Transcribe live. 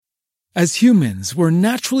As humans, we're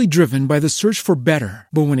naturally driven by the search for better.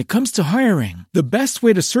 But when it comes to hiring, the best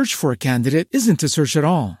way to search for a candidate isn't to search at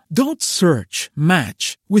all. Don't search,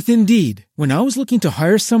 match with Indeed. When I was looking to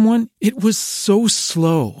hire someone, it was so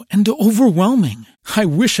slow and overwhelming. I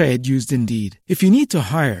wish I had used Indeed. If you need to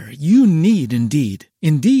hire, you need Indeed.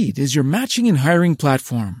 Indeed is your matching and hiring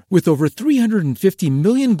platform with over 350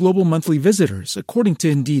 million global monthly visitors, according to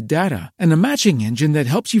Indeed data, and a matching engine that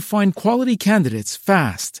helps you find quality candidates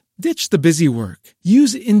fast. Ditch the busy work.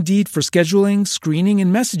 Use Indeed for scheduling, screening,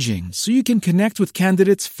 and messaging so you can connect with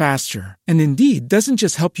candidates faster. And Indeed doesn't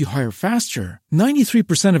just help you hire faster.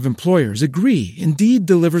 93% of employers agree Indeed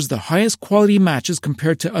delivers the highest quality matches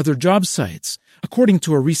compared to other job sites, according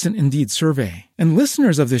to a recent Indeed survey. And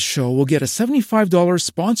listeners of this show will get a $75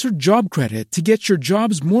 sponsored job credit to get your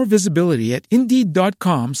jobs more visibility at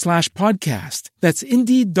Indeed.com/podcast. That's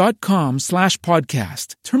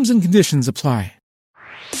Indeed.com/podcast. Terms and conditions apply.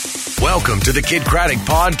 Welcome to the Kid Craddock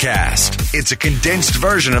Podcast. It's a condensed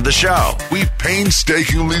version of the show. We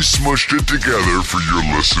painstakingly smushed it together for your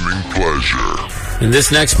listening pleasure. In this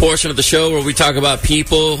next portion of the show where we talk about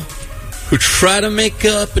people who try to make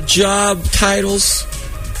up job titles,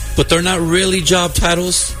 but they're not really job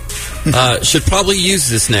titles, should probably use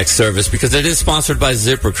this next service because it is sponsored by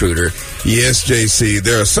ZipRecruiter. Yes, JC,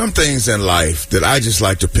 there are some things in life that I just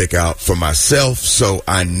like to pick out for myself so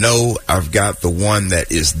I know I've got the one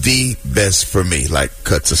that is the best for me. Like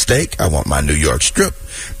cuts of steak, I want my New York strip,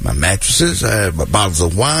 my mattresses, I have my bottles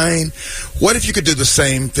of wine. What if you could do the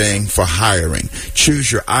same thing for hiring?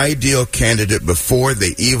 Choose your ideal candidate before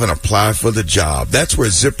they even apply for the job. That's where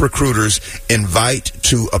ZipRecruiter's Invite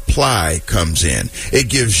to Apply comes in. It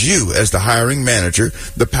gives you, as the hiring manager,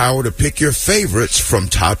 the power to pick your favorites from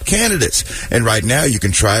top candidates. And right now, you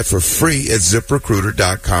can try it for free at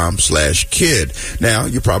ZipRecruiter.com/kid. Now,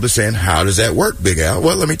 you're probably saying, how does that work, Big Al?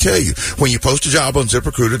 Well, let me tell you. When you post a job on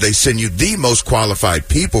ZipRecruiter, they send you the most qualified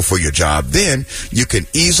people for your job. Then you can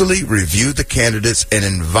easily review the candidates and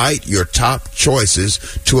invite your top choices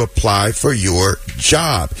to apply for your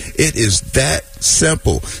job. It is that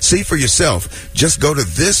simple. See for yourself. Just go to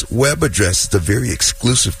this web address. It's a very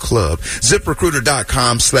exclusive club.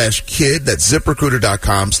 ZipRecruiter.com/kid. That's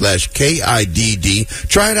ZipRecruiter.com/KIDD.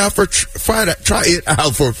 Try it out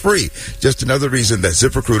for free. Just another reason that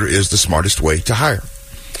ZipRecruiter is the smartest way to hire.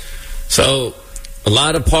 So, a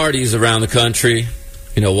lot of parties around the country,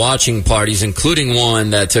 watching parties, including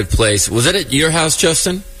one that took place. Was it at your house,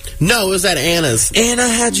 Justin? No, it was at Anna's. Anna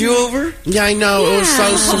had you over? Yeah, I know. Yeah. It was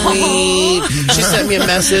so sweet. She sent me a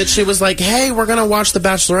message. She was like, hey, we're going to watch The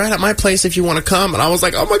Bachelorette at my place if you want to come. And I was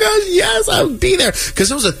like, oh, my gosh, yes, I'll be there.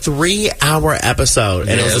 Because it was a 3-hour episode.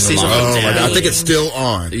 And it was a season finale. Oh, my God. I think it's still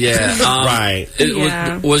on. Yeah. Right.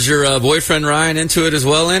 Was your boyfriend Ryan into it as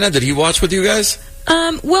well, Anna? Did he watch with you guys?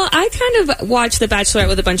 Well, I kind of watch The Bachelorette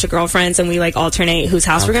with a bunch of girlfriends, and we alternate whose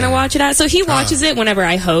house we're going to watch it at. So he watches it whenever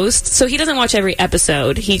I host. So he doesn't watch every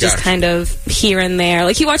episode. He just kind of here and there.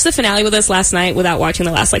 Like he watched the finale with us last night without watching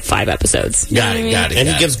the last 5 episodes. Got it. And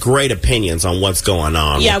he gives great opinions on what's going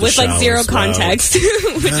on. Yeah, with zero context,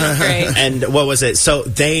 which is great. And what was it? So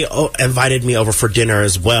they invited me over for dinner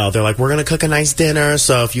as well. They're like, we're going to cook a nice dinner.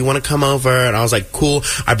 So if you want to come over, and I was like, cool.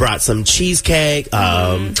 I brought some cheesecake.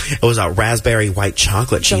 It was a raspberry white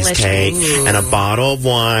chocolate cheesecake and a bottle of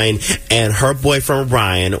wine, and her boyfriend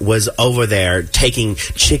Ryan was over there taking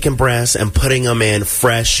chicken breasts and putting them in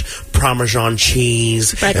fresh Parmesan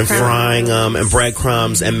cheese and frying them and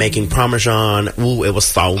breadcrumbs and making Parmesan. Ooh, it was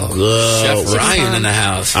so good. Chef Ryan in the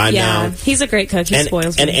house. I know. He's a great cook. He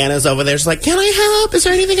spoils me. And Anna's over there. She's like, can I help? Is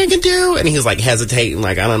there anything I can do? And he's like hesitating,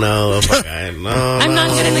 like, I don't know. I'm not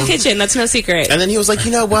good in the kitchen. That's no secret. And then he was like,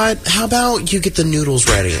 you know what? How about you get the noodles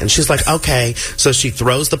ready? And she's like, okay. So she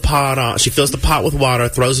throws the pot on. She fills the pot with water,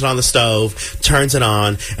 throws it on the stove, turns it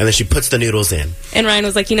on, and then she puts the noodles in. And Ryan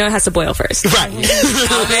was like, it has to boil first. Right. And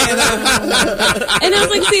I was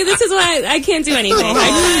like, see, this is why I can't do anything.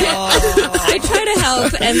 I try to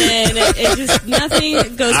help, and then it just,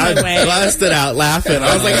 nothing goes my way. I busted out laughing.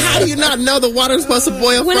 I was like, how do you not know the water's supposed to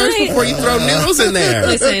boil first before you throw noodles in there?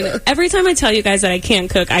 Listen, every time I tell you guys that I can't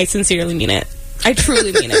cook, I sincerely mean it. I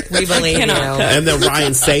truly mean it. We believe you. And then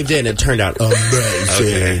Ryan saved it, and it turned out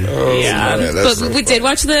amazing. Okay. But we did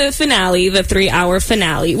watch the finale, the 3-hour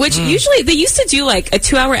finale, which usually they used to do a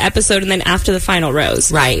 2-hour episode and then after the final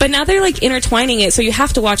rose. Right. But now they're intertwining it, so you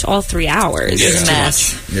have to watch all 3 hours. It's a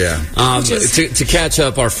mess. Yeah. To catch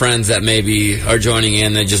up, our friends that maybe are joining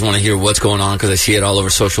in, they just want to hear what's going on because I see it all over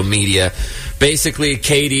social media. Basically,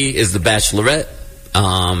 Katie is the Bachelorette.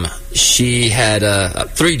 She had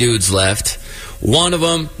 3 dudes left. One of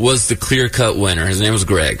them was the clear-cut winner. His name was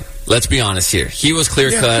Greg. Let's be honest here. He was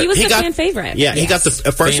clear cut. He was the fan favorite. Yeah, he got the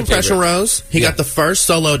first impression rose. He got the first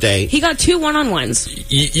solo date. He got 2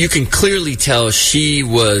 one-on-ones. You can clearly tell she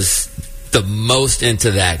was the most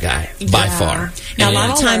into that guy by far. Now, a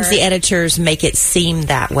lot of times the editors make it seem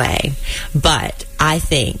that way, but I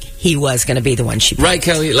think he was going to be the one she picked. Right,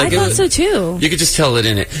 Kelly? I thought so too. You could just tell it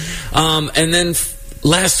in it. And then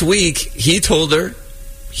last week, he told her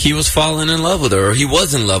he was falling in love with her, or he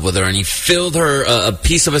was in love with her, and he filled her a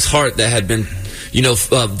piece of his heart that had been, there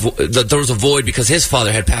was a void because his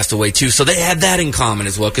father had passed away too. So they had that in common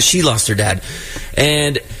as well because she lost her dad.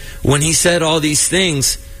 And when he said all these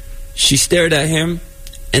things, she stared at him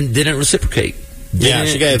and didn't reciprocate.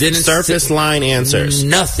 She gave surface line answers.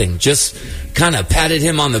 Nothing. Just kind of patted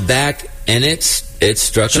him on the back, and it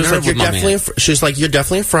struck a nerve with my man. She's like, you're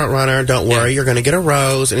definitely a front runner. Don't worry, you're going to get a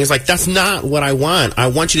rose. And he's like, that's not what I want. I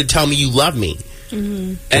want you to tell me you love me.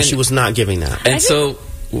 Mm-hmm. And she was not giving that. And so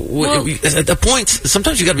at the point,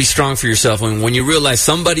 sometimes you got to be strong for yourself when you realize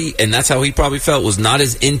somebody, and that's how he probably felt, was not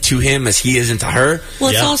as into him as he is into her.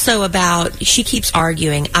 Well, it's also about, she keeps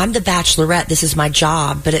arguing, I'm the bachelorette, this is my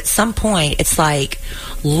job, but at some point it's like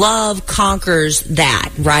love conquers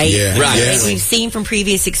that, right? Yeah. Right. Yeah. We've seen from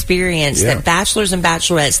previous experience that bachelors and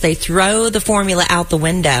bachelorettes, they throw the formula out the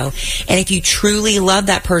window, and if you truly love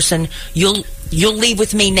that person, you'll leave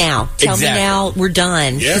with me now. Tell me now, we're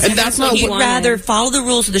done. Yeah. And that's not you'd rather follow the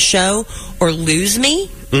rules of the show or lose me.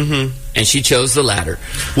 Mm-hmm. And she chose the latter.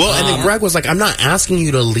 Well, and then Greg was like, I'm not asking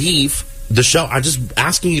you to leave the show. I'm just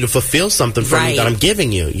asking you to fulfill something for me that I'm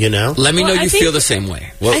giving you, Let me know you feel the same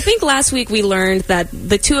way. I think last week we learned that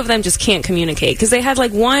the two of them just can't communicate because they had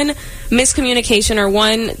like one miscommunication or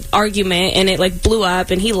one argument and it like blew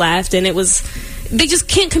up and he left and it was... They just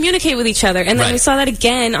can't communicate with each other. And then we saw that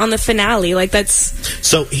again on the finale.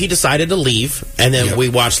 So he decided to leave, and then we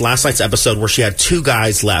watched last night's episode where she had 2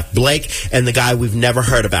 guys left. Blake and the guy we've never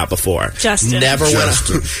heard about before. Justin.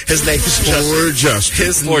 His name is Justin.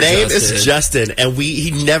 His name is Justin, and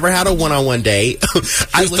he never had a one-on-one date.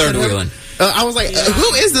 I was third wheeling. I was like,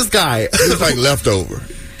 who is this guy? He was like leftover.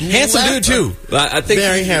 Handsome dude too. I think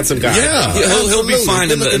very handsome guy. Yeah, he'll be fine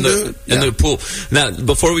in the pool. Now,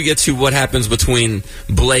 before we get to what happens between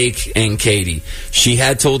Blake and Katie, she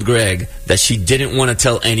had told Greg that she didn't want to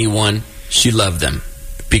tell anyone she loved them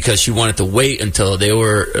because she wanted to wait until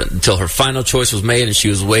her final choice was made, and she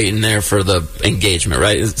was waiting there for the engagement.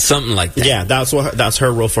 Right, something like that. Yeah, that's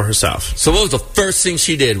her rule for herself. So, what was the first thing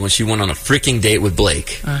she did when she went on a freaking date with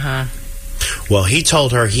Blake? Well, he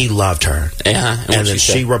told her he loved her. And then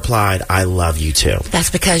she replied, I love you too. That's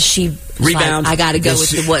because she rebound. Like, I got to go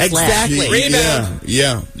with what's left. Rebound.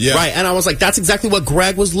 Yeah. Right, and I was like, that's exactly what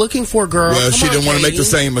Greg was looking for, girl. Well, she didn't want to make the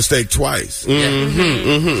same mistake twice.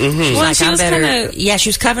 Well, she was she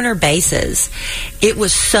was covering her bases. It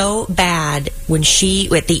was so bad when she,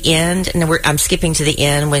 at the end, and I'm skipping to the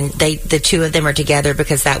end, when the two of them are together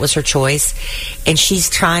because that was her choice, and she's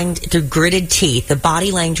trying through gritted teeth. The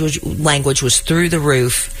body language was through the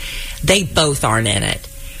roof. They both aren't in it.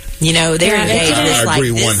 They're engaged. I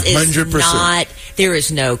agree 100%. There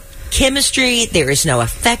is no chemistry. There is no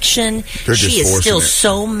affection. She is still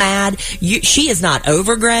so mad. She is not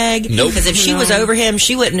over Greg. Nope. Because if she was over him,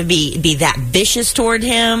 she wouldn't be that vicious toward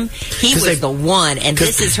him. He was the one, and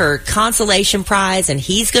this is her consolation prize, and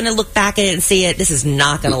he's going to look back at it and see it. This is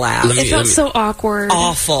not going to last. It felt so awkward.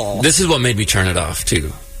 Awful. This is what made me turn it off,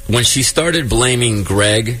 too. When she started blaming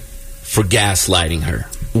Greg for gaslighting her.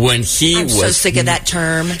 When I'm so sick of that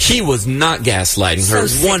term. He was not gaslighting her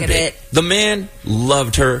one bit. The man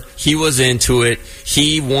loved her. He was into it.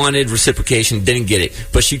 He wanted reciprocation, didn't get it.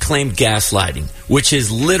 But she claimed gaslighting, which is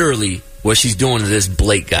literally what she's doing to this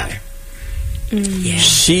Blake guy.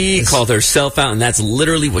 She called herself out, and that's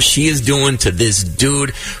literally what she is doing to this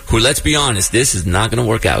dude who, let's be honest, this is not going to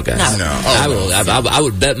work out, guys. No. I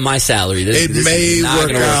would bet my salary. This may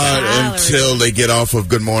work out until they get off of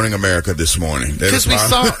Good Morning America this morning. Because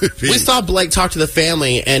we saw Blake talk to the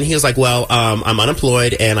family, and he was like, well, I'm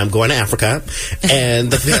unemployed, and I'm going to Africa. And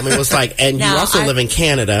the family was like, and you also live in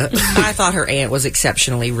Canada. I thought her aunt was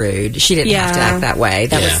exceptionally rude. She didn't have to act that way.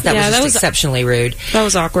 That was exceptionally rude. That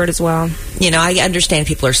was awkward as well. I understand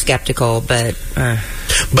people are skeptical, but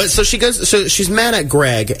so she goes. So she's mad at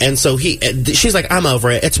Greg, and so she's like, "I'm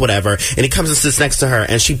over it. It's whatever." And he comes and sits next to her,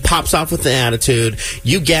 and she pops off with an attitude.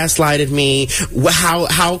 You gaslighted me.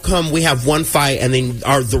 How come we have one fight and then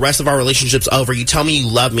the rest of our relationship's over? You tell me you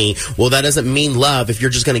love me. Well, that doesn't mean love if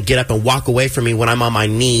you're just going to get up and walk away from me when I'm on my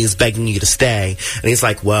knees begging you to stay. And he's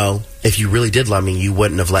like, well, if you really did love me, you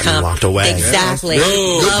wouldn't have let me walk away. Exactly.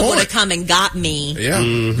 Love would have come and got me. Yeah,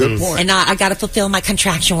 good point. And I got to fulfill my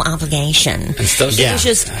contractual obligation. And so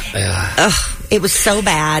was just, it was so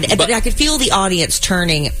bad. But I could feel the audience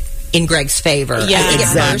turning in Greg's favor. Yeah, I think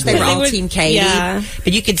at first they were all Team Katie. Yeah.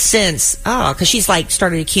 But you could sense, because she's like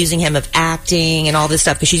started accusing him of acting and all this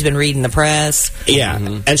stuff because she's been reading the press. Yeah.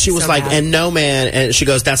 And she was like, and no man, and she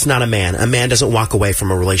goes, that's not a man. A man doesn't walk away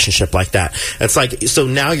from a relationship like that. It's like, so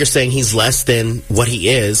now you're saying he's less than what he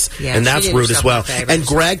is, and that's rude as well. And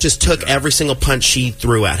Greg just took every single punch she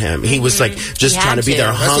threw at him. He was like, just trying to be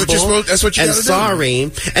there humble that's what you and sorry.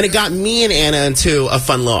 And it got me and Anna into a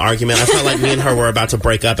fun little argument. I felt like me and her were about to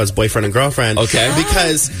break up as boyfriend and girlfriend. Okay.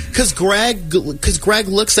 Because Greg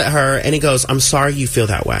looks at her and he goes, I'm sorry you feel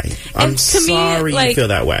that way. I'm sorry you feel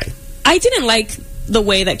that way. I didn't like the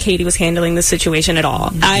way that Katie was handling the situation at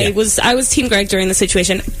all. I was Team Greg during the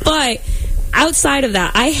situation, but outside of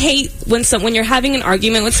that, I hate when you're having an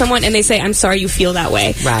argument with someone and they say, I'm sorry you feel that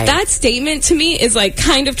way. Right. That statement to me is like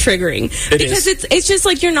kind of triggering because it's just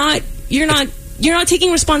like you're not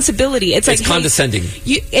taking responsibility. It's like condescending.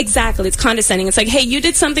 Exactly, it's condescending. It's like, hey, you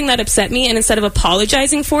did something that upset me, and instead of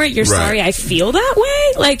apologizing for it, you're sorry I feel that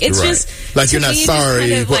way. Like it's just like you're not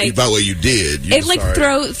sorry about what you did.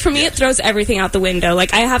 It throws everything out the window.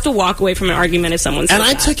 Like I have to walk away from an argument if someone says and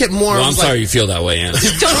I took it more. Well, I'm sorry you feel that way, Anna. I'm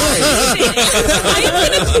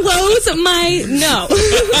gonna close my and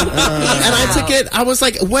I took it. I was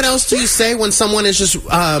like, what else do you say when someone is just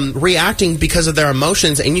reacting because of their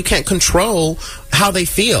emotions and you can't control how they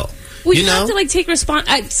feel? Well, you have to like take response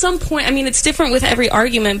at some point. I mean, it's different with every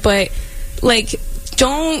argument, but like,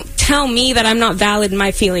 don't tell me that I'm not valid in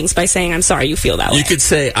my feelings by saying I'm sorry you feel that way. You could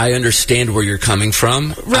say I understand where you're coming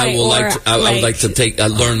from. Right, I would like to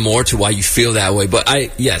learn more to why you feel that way. But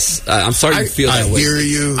I'm sorry you feel that way. I hear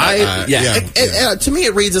you. To me,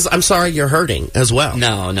 it reads as I'm sorry you're hurting as well.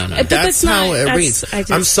 No. That's how it reads.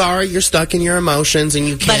 I'm sorry you're stuck in your emotions and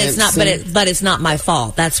you can't. But it's not my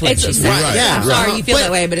fault. That's what she said. Right, I'm sorry you feel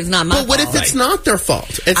that way, but it's not my fault. But what if it's not their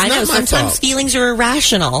fault? It's I know not my sometimes fault. feelings are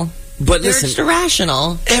irrational. But They're listen, just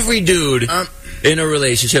irrational. Every dude in a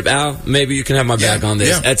relationship, Al, maybe you can have my back on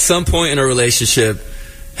this. At some point in a relationship,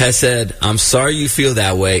 has said, "I'm sorry you feel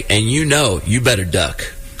that way," and you better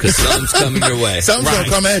duck because something's coming your way. Something's gonna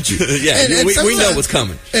come at you. We know what's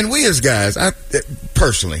coming. And we as guys, I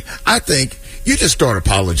think you just start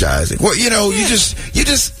apologizing. Well,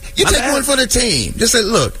 you take one for the team. Just say,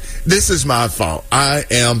 look, this is my fault. I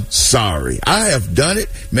am sorry. I have done it.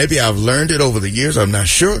 Maybe I've learned it over the years. I'm not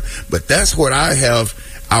sure. But that's what I have,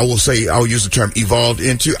 I'll use the term evolved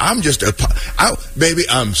into. I'm just baby,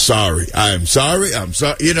 I'm sorry. I'm sorry. I'm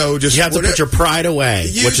sorry. You have to put your pride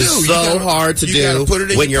away, which is so hard to do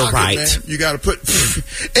when you're right. Man. You got to put,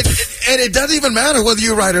 and it doesn't even matter whether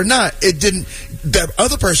you're right or not. That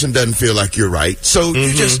other person doesn't feel like you're right. So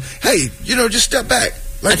you just, just step back.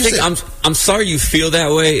 Like I think I'm sorry you feel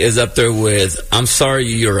that way is up there with I'm sorry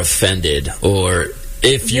you're offended, or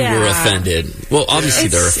if you were offended. Well, obviously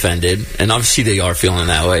they're offended, and obviously they are feeling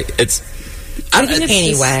that way.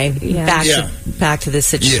 Back to this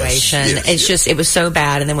situation. It was so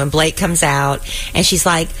bad. And then when Blake comes out and she's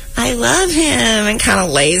like, I love him, and kind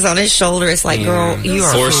of lays on his shoulder, it's like, girl, you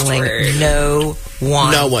are fooling no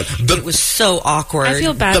one. It was so awkward. I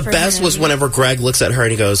feel bad. The best was whenever Greg looks at her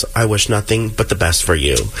and he goes, I wish nothing but the best for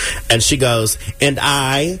you. And she goes, and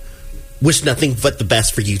I wish nothing but the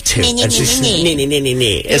best for you too. And she's shaking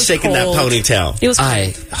that ponytail. It was cold.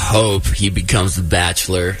 I hope he becomes the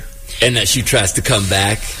Bachelor and that she tries to come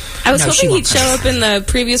back. I was hoping he'd show up in the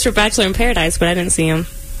previews for Bachelor in Paradise, but I didn't see him.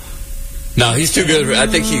 No, he's too good. I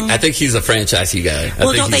think he's a franchisee guy.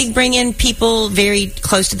 Well, don't they bring in people very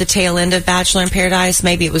close to the tail end of Bachelor in Paradise?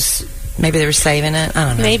 Maybe they were saving it. I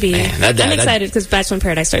don't know. Maybe. Man, I'm excited because Bachelor in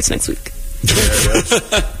Paradise starts next week.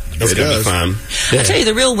 It's going to be fun. I'll tell you,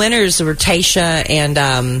 the real winners were Tayshia and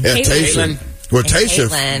Tayshia. Well,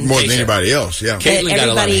 Tayshia more than anybody else, Caitlyn got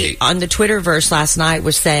a lot of hate. On the Twitterverse last night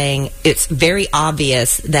was saying it's very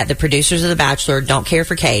obvious that the producers of The Bachelor don't care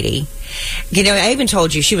for Katie. I even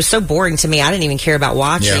told you she was so boring to me. I didn't even care about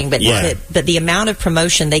watching. But the amount of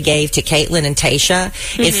promotion they gave to Caitlyn and Tayshia,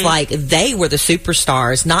 it's like they were the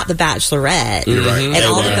superstars, not the Bachelorette. You're right. And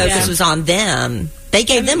all the focus was on them. They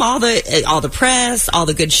gave them all the press, all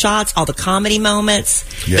the good shots, all the comedy moments.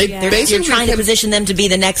 You're trying to position them to be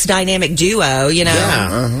the next dynamic duo,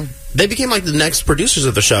 They became like the next producers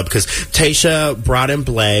of the show because Tayshia brought in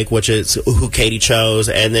Blake, which is who Katie chose,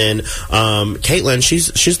 and then Caitlyn,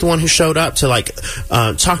 she's the one who showed up to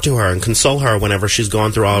talk to her and console her whenever she's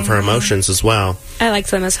going through all of her emotions as well. I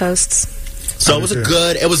liked them as hosts. So it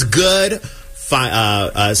was good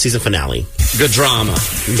season finale. Good drama.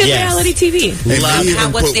 Good reality TV.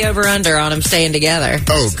 What's the over-under on them staying together?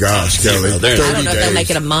 Oh, gosh, Kelly. I don't know if they'll make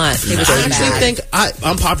it a month. It was I so actually bad. think,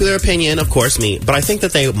 unpopular opinion, of course, me, but I think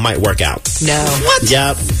that they might work out. No. What?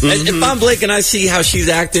 Yep. And if I'm Blake and I see how she's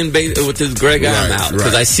acting with this Greg, I'm out.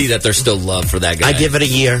 Because I see that there's still love for that guy. I give it a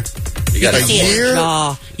year. You got You can see it in her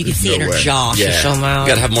jaw. You can see it in her jaw. Yeah. She's so loud. You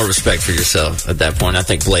got to have more respect for yourself at that point. I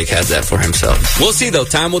think Blake has that for himself. We'll see, though.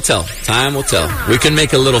 Time will tell. Time will tell. We can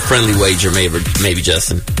make a little friendly wager, maybe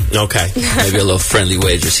Justin. Okay. Maybe a little friendly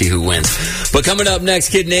wager, see who wins. But coming up next,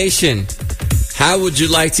 Kid Nation, how would you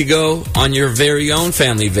like to go on your very own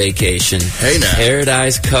family vacation? Hey, now.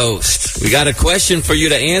 Paradise Coast. We got a question for you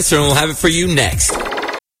to answer, and we'll have it for you next.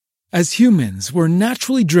 As humans, we're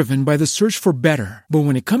naturally driven by the search for better. But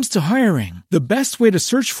when it comes to hiring, the best way to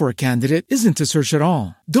search for a candidate isn't to search at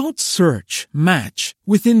all. Don't search, match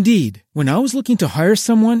with Indeed. When I was looking to hire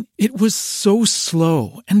someone, it was so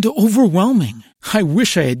slow and overwhelming. I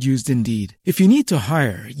wish I had used Indeed. If you need to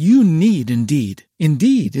hire, you need Indeed.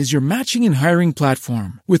 Indeed is your matching and hiring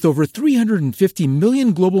platform with over 350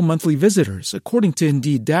 million global monthly visitors, according to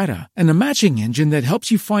Indeed data, and a matching engine that helps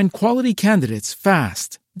you find quality candidates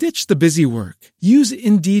fast. Ditch the busy work. Use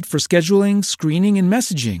Indeed for scheduling, screening, and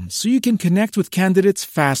messaging so you can connect with candidates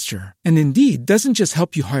faster. And Indeed doesn't just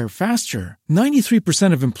help you hire faster.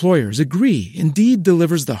 93% of employers agree Indeed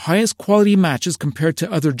delivers the highest quality matches compared to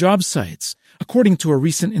other job sites, according to a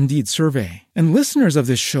recent Indeed survey. And listeners of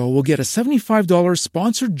this show will get a $75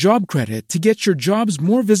 sponsored job credit to get your jobs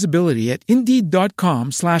more visibility at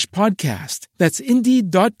Indeed.com/podcast. That's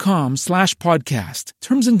Indeed.com/podcast.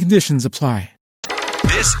 Terms and conditions apply.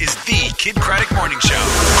 This is the Kid Craddock Morning Show.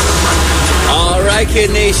 All right, Kid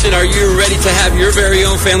Nation, are you ready to have your very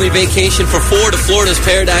own family vacation for 4 to Florida's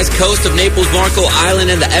Paradise Coast of Naples, Marco Island,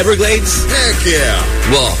 and the Everglades? Heck yeah.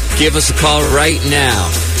 Well, give us a call right now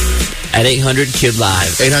at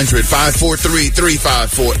 800-KID-LIVE.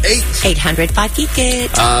 800-543-3548.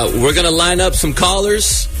 800-5-KID. We're going to line up some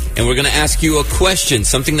callers, and we're going to ask you a question,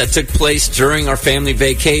 something that took place during our family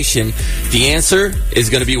vacation. The answer is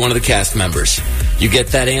going to be one of the cast members. You get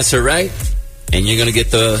that answer right, and you're going to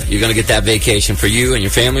get that vacation for you and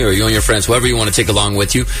your family, or you and your friends, whoever you want to take along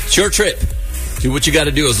with you. It's your trip. Do what you got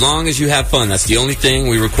to do as long as you have fun. That's the only thing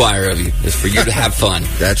we require of you, is for you to have fun.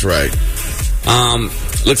 That's right.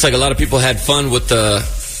 Looks like a lot of people had fun with the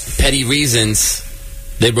petty reasons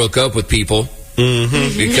they broke up with people.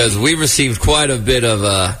 Mm-hmm. Because we received quite a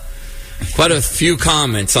few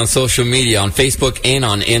comments on social media, on Facebook and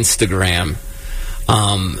on Instagram.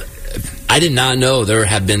 I did not know there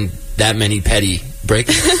have been that many petty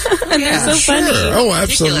breakups. And they're so funny. Oh,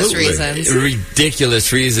 absolutely.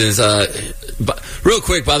 Ridiculous reasons. Real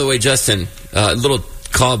quick, by the way, Justin, a little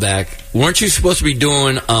callback. Weren't you supposed to be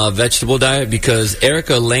doing a vegetable diet? Because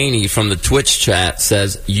Erica Laney from the Twitch chat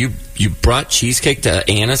says you brought cheesecake to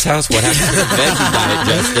Anna's house? What happened to the veggie diet,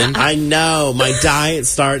 Justin? I know. My diet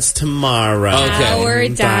starts tomorrow. Okay. Our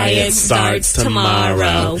diet starts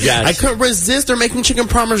tomorrow. Gotcha. I couldn't resist. They're making chicken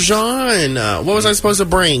parmesan. What was I supposed to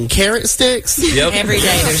bring? Carrot sticks? Yep. Every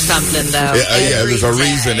day there's something, though. Yeah, there's a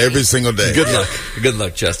reason every single day. Good luck. Good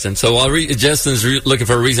luck, Justin. So while Justin's looking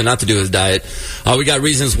for a reason not to do his diet, we got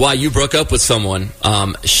reasons why you broke up with someone.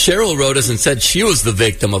 Cheryl wrote us and said she was the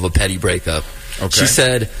victim of a petty breakup. Okay. She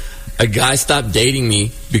said, a guy stopped dating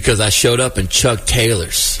me because I showed up in Chuck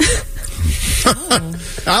Taylors.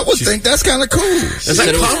 I would think that's kind of cool. Is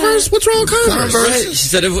that Converse? What's wrong with Converse? Right. She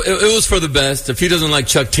said it was for the best. If he doesn't like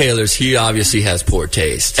Chuck Taylors, he obviously has poor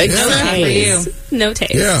taste. Exactly. No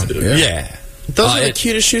taste. Yeah. Those are the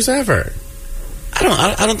cutest shoes ever.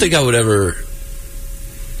 I don't think I would ever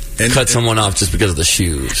cut someone off just because of the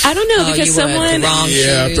shoes. I don't know, because someone...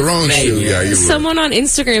 the wrong shoe. Yeah, you would. Someone on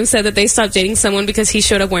Instagram said that they stopped dating someone because he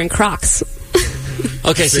showed up wearing Crocs.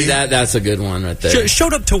 Okay, see that's a good one right there.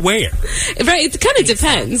 Showed up to where? Right, it kind of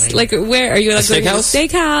depends. Like, where are you? Like, going to a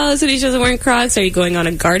steakhouse and he's just wearing Crocs? Are you going on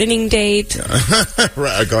a gardening date?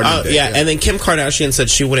 Right, a gardening date. Yeah, and then Kim Kardashian said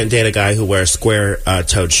she wouldn't date a guy who wears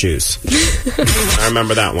square-toed shoes. I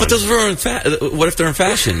remember that one. But those were what if they're in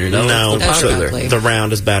fashion? You know, no, popular. The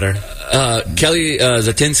round is better. Kelly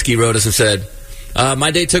Zatinsky wrote us and said, "My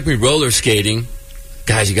date took me roller skating."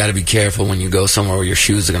 Guys, you got to be careful when you go somewhere where your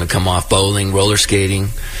shoes are going to come off. Bowling, roller skating.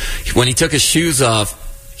 When he took his shoes off,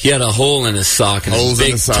 He had a hole in his sock, and his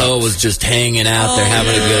big toe was just hanging out there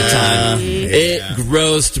having a good time. It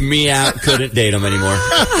grossed me out. Couldn't date him anymore.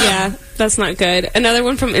 Yeah, that's not good. Another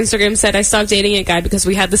one from Instagram said, I stopped dating a guy because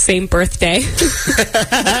we had the same birthday. What's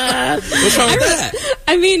wrong with that?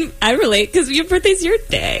 I mean, I relate because your birthday's your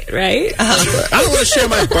day, right? I don't want to share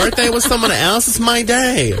my birthday with someone else. It's my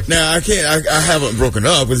day. Now, I haven't broken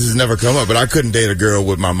up. This has never come up, but I couldn't date a girl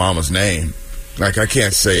with my mama's name. Like, I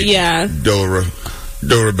can't say Dora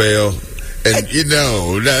Bell. And,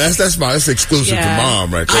 that's exclusive to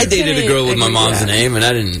mom right there. I dated a girl with my mom's name,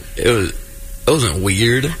 and it wasn't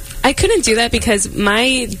weird. I couldn't do that because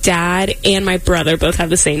my dad and my brother both have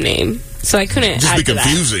the same name. So I couldn't just be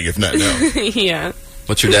confusing if not no. Yeah.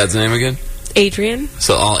 What's your dad's name again? Adrian.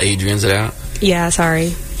 So all Adrians are out? Yeah,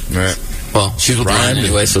 sorry. Right. Well, she's with Ryan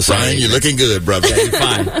anyway, so sorry. Ryan, you're looking good, brother. Yeah, you're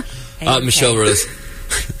fine. Michelle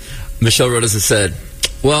wrote us and said,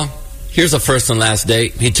 well, here's a first and last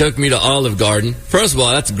date. He took me to Olive Garden. First of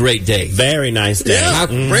all, that's a great date. Very nice date. Yeah,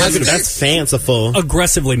 that's fanciful.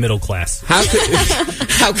 Aggressively middle class. How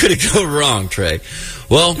could it go wrong, Trey?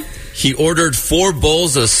 Well, he ordered 4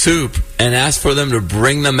 bowls of soup and asked for them to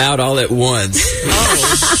bring them out all at once.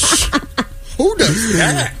 Who does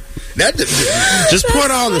that? Just pour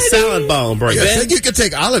it all in the salad bowl and bring it. I think you could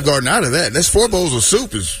take Olive Garden out of that. That's 4 bowls of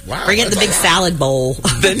soup. Wow. Bring it in the big salad bowl.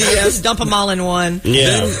 Then he asked, dump them all in one.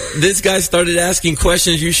 Yeah. Then this guy started asking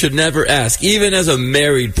questions you should never ask, even as a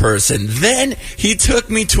married person. Then he took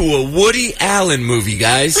me to a Woody Allen movie,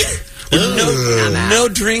 guys. No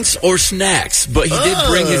drinks or snacks, but he did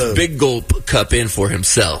bring his big gulp cup in for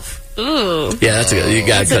himself. Ooh. Yeah, that's good. You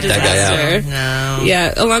gotta cut that guy out. No.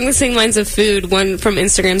 Yeah, along the same lines of food, one from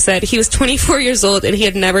Instagram said he was 24 years old and he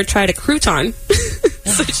had never tried a crouton.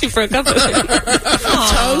 So she broke up with him.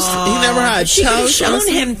 Toast? He never had She toast? shown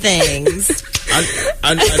him things.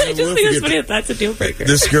 I just think it's funny if that's a deal breaker.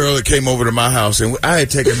 This girl that came over to my house, and I had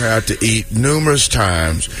taken her out to eat numerous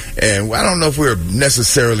times, and I don't know if we were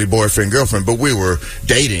necessarily boyfriend, girlfriend, but we were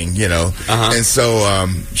dating, And so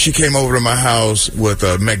she came over to my house with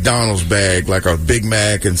a McDonald's bag, like a Big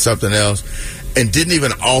Mac and something else, and didn't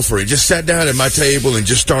even offer it. Just sat down at my table and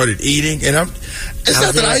just started eating, and it's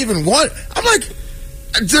not that I even want. I'm like,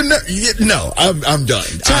 no, I'm done.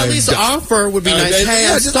 At least the offer would be nice. Hey,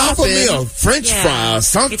 just offer me a French fry or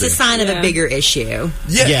something. It's a sign of a bigger issue.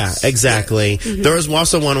 Yes. Yeah, exactly. Mm-hmm. There was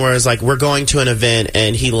also one where it's like, we're going to an event,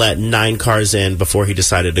 and he let 9 cars in before he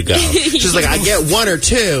decided to go. She's like, I get 1 or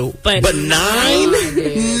 2, but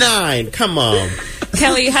 9? 9. Come on.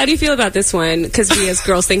 Kelly, how do you feel about this one? Because we as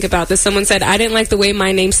girls think about this. Someone said, I didn't like the way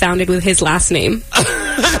my name sounded with his last name.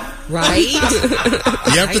 Right? You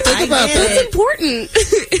have to think about that. It's important.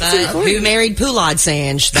 But who married Poulad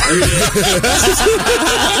Sanj?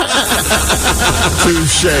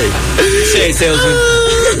 Touche. Touche, salesman.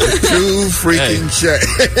 Too freaking shade.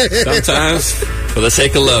 Sometimes, for the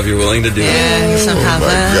sake of love, you're willing to do it. Sometimes.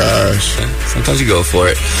 Gosh. Sometimes you go for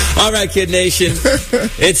it. All right, Kid Nation.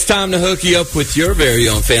 It's time to hook you up with your very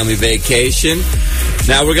own family vacation.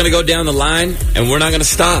 Now, we're going to go down the line, and we're not going to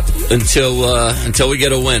stop until we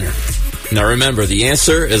get a winner. Now, remember, the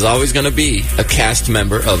answer is always going to be a cast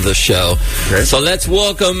member of the show. Okay. So let's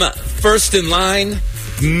welcome first in line,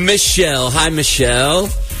 Michelle. Hi, Michelle.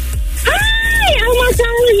 Hi! Oh my God,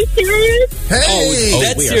 are you serious? Hey!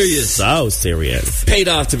 That's serious. So serious. Paid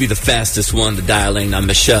off to be the fastest one to dial in on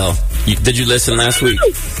Michelle. Did you listen last week?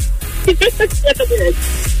 Yes, I did.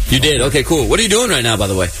 You did? Okay, cool. What are you doing right now, by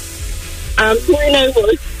the way? I'm pulling over.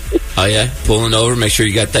 Oh, yeah? Pulling over, make sure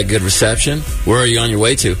you got that good reception. Where are you on your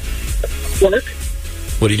way to? Work.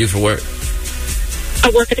 What do you do for work? I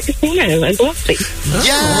work at a casino in Biloxi.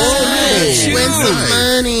 Yes! Win some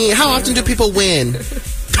money. How often do people win?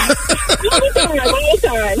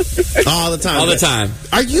 All the time. All the time.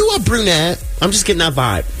 Are you a brunette? I'm just getting that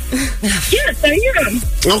vibe. Yes, I am.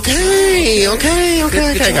 Okay.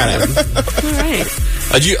 Got it. All right.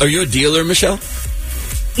 Are you a dealer, Michelle?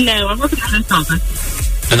 No, I'm working in this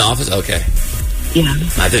office. In the office? Okay. Yeah.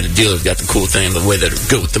 I think the dealer's got the cool thing, the way that it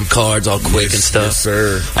go with them cards all quick and stuff. Yes,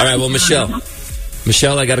 sir. All right, well, Michelle,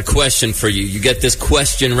 I got a question for you. You get this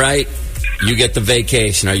question right, you get the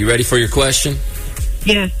vacation. Are you ready for your question?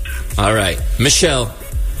 Yes. All right. Michelle,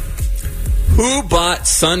 who bought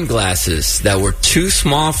sunglasses that were too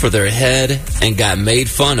small for their head and got made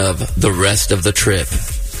fun of the rest of the trip?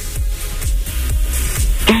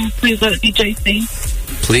 Please let it be JC.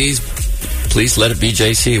 Please let it be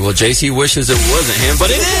JC. Well, JC wishes it wasn't him,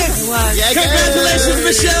 but it is. Yeah, congratulations,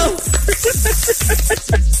 Michelle.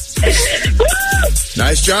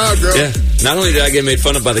 Nice Nice job, girl. Yeah. Not only did I get made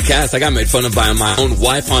fun of by the cast, I got made fun of by my own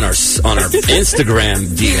wife on our Instagram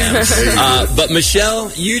DMs. But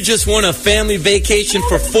Michelle, you just won a family vacation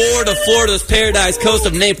for 4 to Florida's paradise coast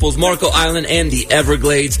of Naples, Marco Island, and the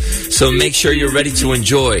Everglades. So make sure you're ready to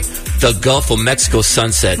enjoy the Gulf of Mexico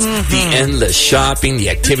sunsets, the endless shopping, the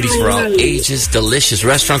activities for all ages, delicious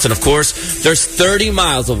restaurants, and of course, there's 30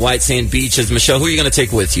 miles of white sand beaches. Michelle, who are you going to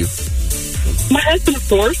take with you? My husband, of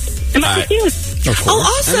course, and my kids. Oh,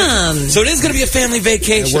 awesome. So it is going to be a family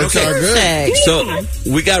vacation. It works out good. Perfect.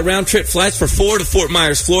 So we got round trip flights for 4 to Fort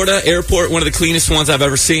Myers, Florida. Airport, one of the cleanest ones I've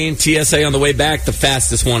ever seen. TSA on the way back, the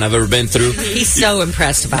fastest one I've ever been through. He's so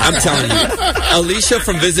impressed about I'm it. telling you. Alicia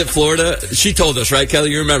from Visit Florida, she told us, right, Kelly?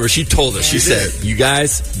 You remember, she told us. She said, you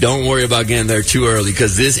guys, don't worry about getting there too early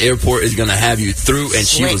because this airport is going to have you through, and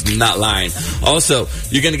she was not lying. Also,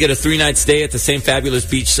 you're going to get a 3-night stay at the same fabulous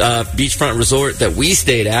beachfront resort that we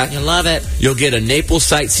stayed at. You love it. You'll get a Naples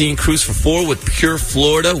sightseeing cruise for 4 with Pure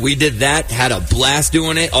Florida. We did that, had a blast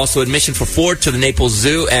doing it. Also, admission for 4 to the Naples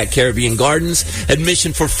Zoo at Caribbean Gardens.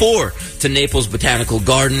 Admission for 4 to Naples Botanical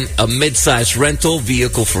Garden. A mid-sized rental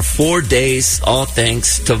vehicle for 4 days. All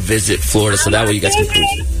thanks to Visit Florida. So that way you guys can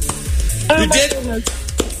cruise. You did it.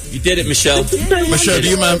 You did it, Michelle. Michelle, do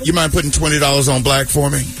you mind putting $20 on black for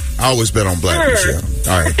me? I always bet on black, Michelle.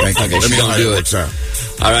 All right, thank you. Okay, Let me know how do it it. works out.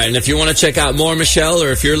 All right, and if you want to check out more, Michelle,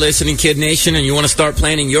 or if you're listening, Kid Nation, and you want to start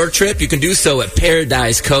planning your trip, you can do so at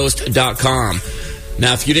ParadiseCoast.com.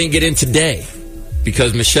 Now, if you didn't get in today,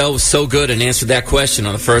 because Michelle was so good and answered that question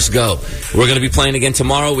on the first go, we're going to be playing again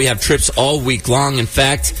tomorrow. We have trips all week long. In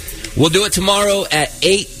fact, we'll do it tomorrow at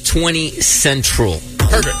 8:20 Central.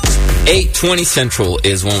 Perfect. 8:20 Central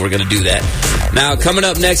is when we're going to do that. Now, coming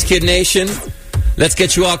up next, Kid Nation, let's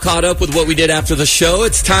get you all caught up with what we did after the show.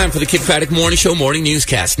 It's time for the Kid Craddock Morning Show Morning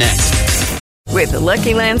Newscast. Next. With the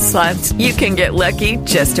Lucky Land Slots, you can get lucky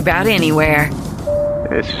just about anywhere.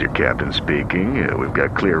 This is your captain speaking. We've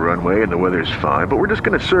got clear runway and the weather's fine, but we're just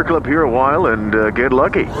going to circle up here a while and get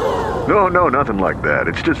lucky. No, nothing like that.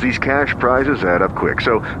 It's just these cash prizes add up quick.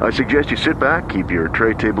 So I suggest you sit back, keep your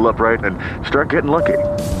tray table upright, and start getting lucky.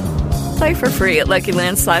 Play for free at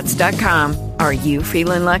LuckyLandSlots.com. Are you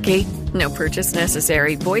feeling lucky? No purchase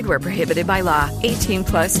necessary. Void where prohibited by law.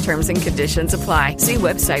 18+ terms and conditions apply. See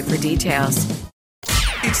website for details.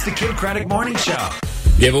 It's the Kid Craddock Morning Show.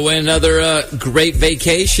 Give away another great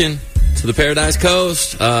vacation to the Paradise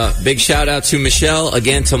Coast. Big shout out to Michelle.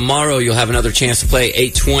 Again, tomorrow you'll have another chance to play.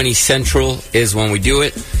 8:20 Central is when we do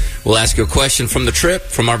it. We'll ask you a question from the trip,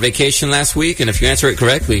 from our vacation last week, and if you answer it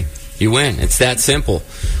correctly, you win. It's that simple.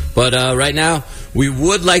 But right now, we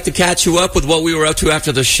would like to catch you up with what we were up to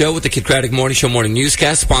after the show with the Kid Craddock Morning Show Morning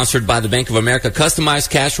Newscast, sponsored by the Bank of America Customized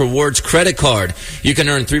Cash Rewards Credit Card. You can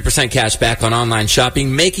earn 3% cash back on online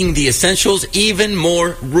shopping, making the essentials even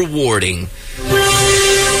more rewarding.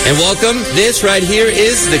 And welcome. This right here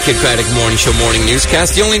is the Kid Craddock Morning Show Morning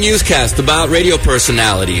Newscast, the only newscast about radio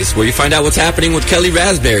personalities, where you find out what's happening with Kelly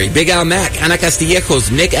Raspberry, Big Al Mack, Ana Castillejos,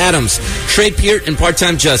 Nick Adams, Trey Peart, and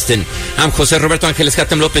Part-Time Justin. I'm Jose Roberto Angeles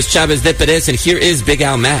Catem Lopez Chavez de Perez, and here is Big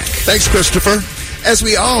Al Mack. Thanks, Christopher. As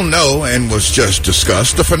we all know and was just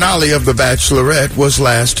discussed, the finale of The Bachelorette was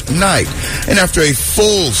last night. And after a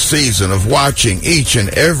full season of watching each and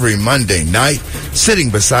every Monday night,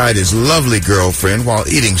 sitting beside his lovely girlfriend while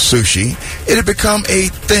eating sushi, it had become a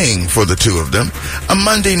thing for the two of them, a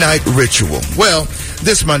Monday night ritual. Well,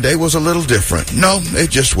 this Monday was a little different. No,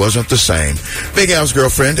 it just wasn't the same. Big Al's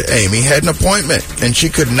girlfriend, Amy, had an appointment, and she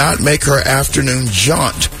could not make her afternoon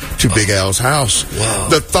jaunt to Big Al's house. Wow.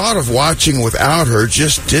 The thought of watching without her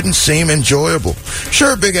just didn't seem enjoyable.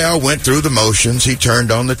 Sure, Big Al went through the motions. He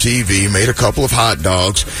turned on the TV, made a couple of hot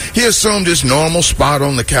dogs. He assumed his normal spot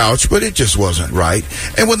on the couch, but it just wasn't right.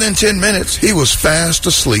 And within 10 minutes, he was fast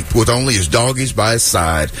asleep with only his doggies by his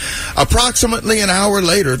side. Approximately an hour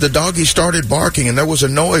later, the doggie started barking, and there was a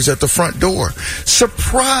noise at the front door.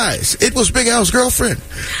 Surprise! It was Big Al's girlfriend.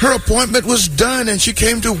 Her appointment was done, and she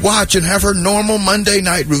came to watch and have her normal Monday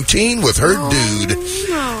night routine with her dude.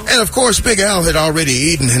 No. And of course, Big Al had already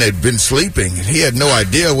eaten and had been sleeping. He had no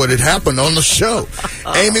idea what had happened on the show.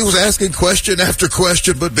 Amy was asking question after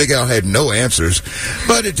question, but Big Al had no answers.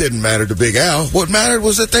 But it didn't matter to Big Al. What mattered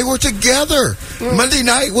was that they were together. Monday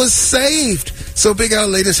night was saved. So Big Al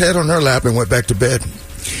laid his head on her lap and went back to bed.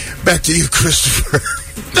 Back to you, Christopher.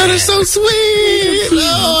 That is so sweet.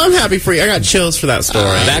 Oh, I'm happy for you. I got chills for that story.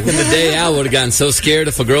 Back in the day, Al would have gotten so scared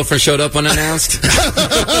if a girlfriend showed up unannounced.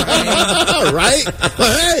 Right?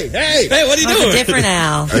 Well, hey, what are you doing? A different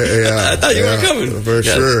Al. I thought you were coming. For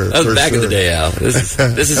sure. That was for back sure. in the day, Al.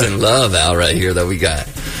 This is in love, Al, right here that we got.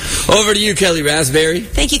 Over to you, Kelly Raspberry.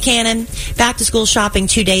 Thank you, Cannon. Back to school shopping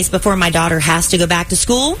 2 days before my daughter has to go back to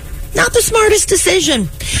school. Not the smartest decision.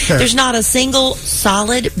 There's not a single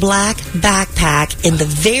solid black backpack in the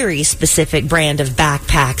very specific brand of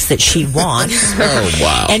backpacks that she wants. Oh,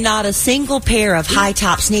 wow. And not a single pair of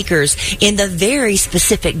high-top sneakers in the very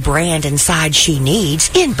specific brand and size she needs,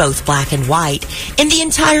 in both black and white, in the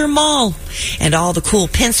entire mall. And all the cool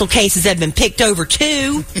pencil cases have been picked over,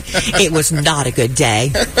 too. It was not a good day.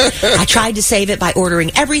 I tried to save it by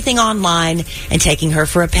ordering everything online and taking her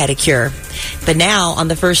for a pedicure. But now, on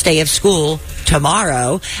the first day of school,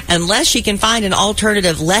 tomorrow, unless she can find an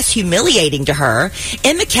alternative less humiliating to her,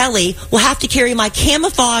 Emma Kelly will have to carry my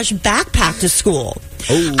camouflage backpack to school.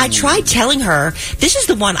 Ooh. I tried telling her this is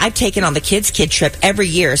the one I've taken on the kids' kid trip every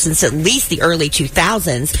year since at least the early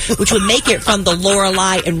 2000s, which would make it from the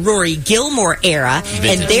Lorelai and Rory Gilmore era,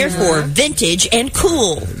 and therefore vintage and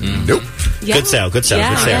cool. Nope. Yeah. Good sale. Good sale.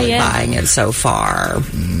 Buying it so far.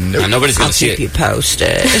 Nope. Nobody's going to see it. I'll keep you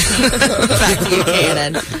posted. Back to you,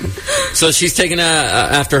 Cannon. So she's taking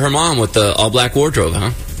after her mom with the all-black wardrobe, huh?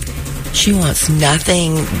 She wants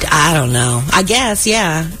nothing. I don't know. I guess,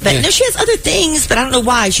 yeah. But no, she has other things, but I don't know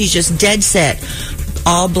why. She's just dead set.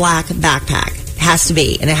 All black backpack. Has to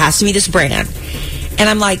be. And it has to be this brand. And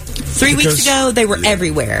I'm like, 3 weeks ago, they were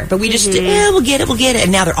everywhere. But we just, we'll get it.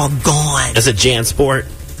 And now they're all gone. Is it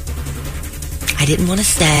JanSport? I didn't want to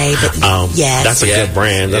say, but yes. That's a good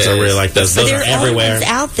brand. That's a really like those. Those are everywhere. There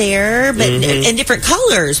are out there, but in different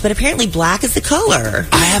colors. But apparently black is the color.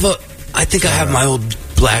 I think I have my old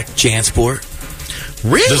black JanSport.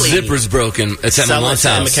 Really? The zipper's broken. It's at my mom's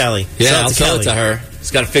house. Emma Kelly. Yeah, I'll sell it to her. It's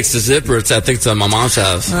got to fix the zipper. I think it's at my mom's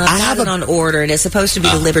house. I have it on order, and it's supposed to be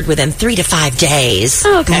delivered within 3 to 5 days.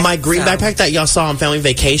 Oh, okay. My green backpack that y'all saw on Family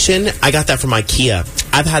Vacation, I got that from IKEA.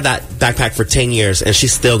 I've had that backpack for 10 years, and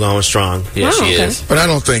she's still going strong. Yeah, she is. But I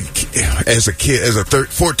don't think, as a kid, as a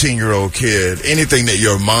 14-year-old kid, anything that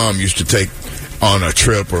your mom used to take on a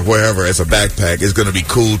trip or wherever as a backpack is going to be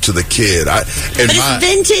cool to the kid. But it's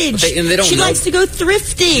vintage. They don't likes to go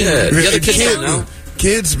thrifting. Yeah, the other kids don't know.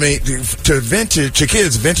 Kids mean to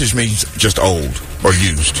kids, vintage means just old or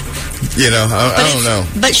used. You know, I don't know.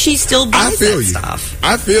 But she still buys that stuff.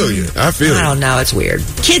 I feel you. I don't know. It's weird.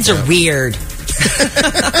 Kids are weird. I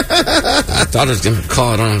thought I was going to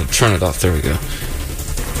call it on to turn it off. There we go.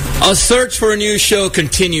 A search for a new show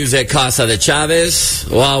continues at Casa de Chavez.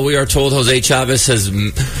 While we are told Jose Chavez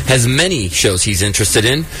has many shows he's interested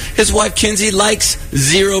in, his wife Kinsey likes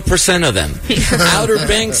 0% of them. Outer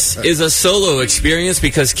Banks is a solo experience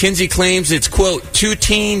because Kinsey claims it's, quote, too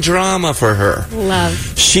teen drama for her. Love.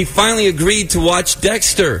 She finally agreed to watch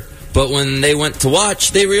Dexter, but when they went to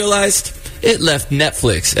watch, they realized it left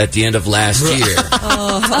Netflix at the end of last year.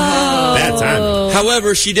 Bad time.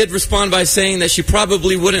 However, she did respond by saying that she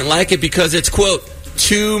probably wouldn't like it because it's, quote,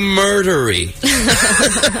 too murdery.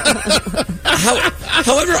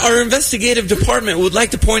 However, our investigative department would like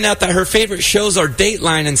to point out that her favorite shows are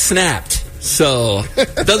Dateline and Snapped. So,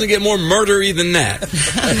 it doesn't get more murdery than that.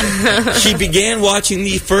 She began watching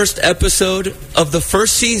the first episode of the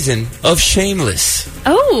first season of Shameless.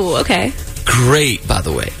 Oh, okay. Great, by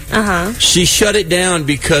the way. Uh-huh. She shut it down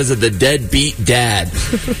because of the deadbeat dad.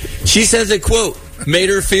 She says it, quote, made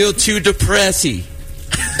her feel too depressy.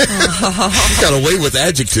 She got away with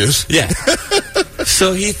adjectives. Yeah.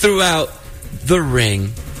 So he threw out The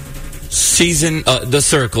Ring, The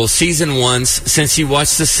Circle, season 1, since he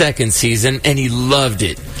watched the second season, and he loved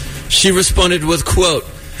it. She responded with, quote,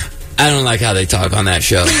 I don't like how they talk on that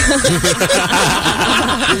show.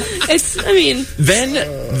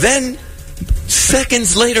 Then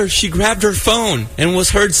seconds later, she grabbed her phone and was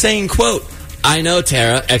heard saying, quote, I know,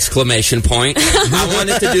 Tara, exclamation point. I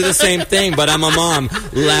wanted to do the same thing, but I'm a mom.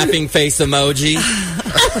 Laughing face emoji.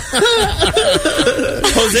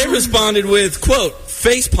 Jose responded with, quote,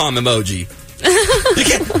 facepalm emoji.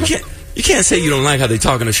 You can't say you don't like how they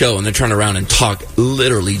talk on the show and then turn around and talk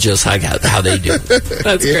literally just like how they do.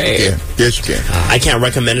 That's great. Yeah. Yes, you can. I can't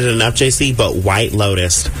recommend it enough, JC, but White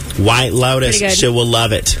Lotus. White Lotus, she will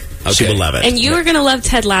love it. Okay. She will love it. And you are going to love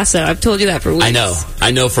Ted Lasso. I've told you that for weeks.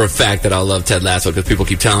 I know for a fact that I'll love Ted Lasso because people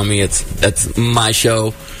keep telling me that's my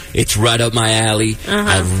show. It's right up my alley.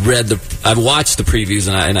 Uh-huh. I've watched the previews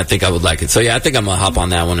and I think I would like it. So yeah, I think I'm gonna hop on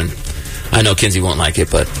that one and I know Kinsey won't like it,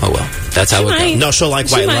 but oh well. That's how it goes. No, she'll like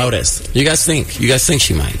White Lotus. You guys think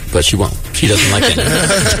she might, but she won't. She doesn't like it.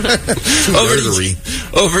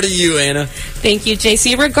 Over to you, Anna. Thank you,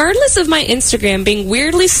 JC. Regardless of my Instagram being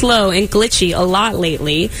weirdly slow and glitchy a lot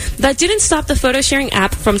lately, that didn't stop the photo sharing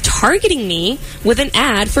app from targeting me with an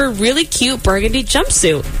ad for a really cute burgundy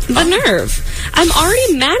jumpsuit. The nerve. I'm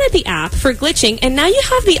already mad at the app for glitching, and now you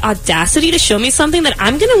have the audacity to show me something that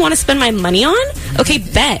I'm going to want to spend my money on? Okay,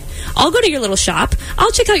 bet. I'll go to your little shop,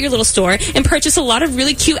 I'll check out your little store, and purchase a lot of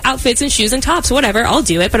really cute outfits and shoes and tops, whatever. I'll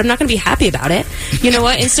do it, but I'm not going to be happy about it. You know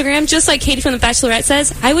what, Instagram, just like Katie from The Bachelorette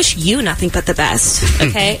says, I wish you nothing but the best.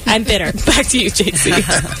 Okay? I'm bitter. Back to you, JC.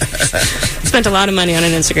 Spent a lot of money on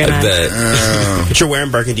an Instagram ad. But you're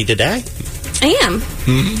wearing burgundy today? I am.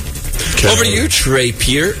 Okay. Over to you, Trey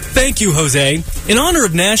Pierre. Thank you, Jose. In honor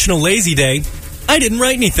of National Lazy Day, I didn't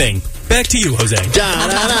write anything. Back to you, Jose.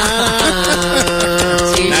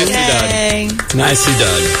 Nicely done. Nicely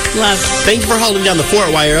done. Love. Thank you for holding down the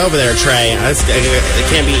fort while you're over there, Trey. It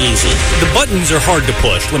can't be easy. The buttons are hard to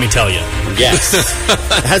push, let me tell you. Yes.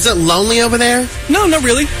 Has it lonely over there? No, not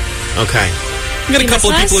really. Okay. We got a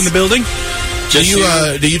couple of people in the building. Do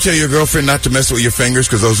you tell your girlfriend not to mess with your fingers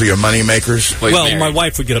because those are your money makers? Well, my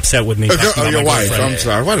wife would get upset with me. Your wife. I'm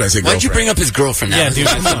sorry. Why did I say girlfriend? Why'd you bring up his girlfriend now? Yeah, dude.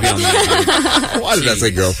 Why did I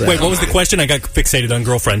say girlfriend? Wait, what was the question? I got fixated on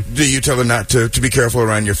girlfriend. Do you tell her not to be careful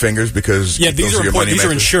around your fingers because these are important. These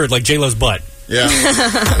are insured, like J-Lo's butt. Yeah. Look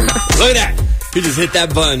at that. He just hit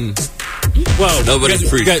that button. Whoa. Nobody's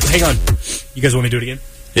free. Hang on. You guys want me to do it again?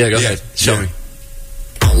 Yeah, go ahead. Show me.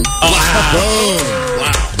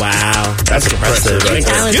 Wow. That's impressive.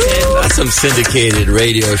 That's some syndicated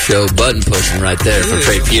radio show button pushing right there from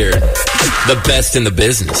Trey Pierre. The best in the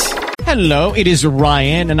business. Hello, it is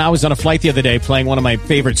Ryan, and I was on a flight the other day playing one of my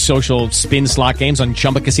favorite social spin slot games on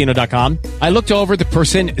ChumbaCasino.com. I looked over at the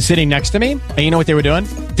person sitting next to me, and you know what they were doing?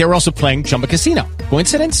 They were also playing Chumba Casino.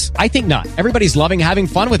 Coincidence? I think not. Everybody's loving having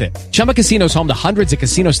fun with it. Chumba Casino is home to hundreds of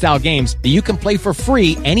casino-style games that you can play for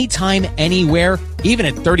free anytime, anywhere, even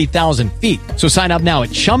at 30,000 feet. So sign up now at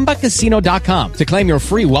ChumbaCasino.com to claim your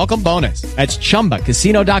free welcome bonus. That's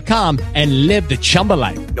ChumbaCasino.com and live the Chumba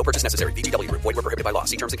life. No purchase necessary. VGW. Void where prohibited by law.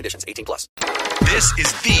 See terms and conditions. 18+. This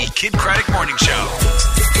is the Kid Craddock Morning Show.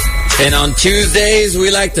 And on Tuesdays,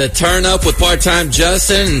 we like to turn up with Part-Time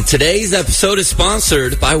Justin. And today's episode is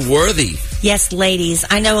sponsored by Worthy. Yes, ladies.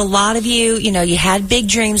 I know a lot of you, you had big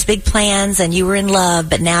dreams, big plans, and you were in love,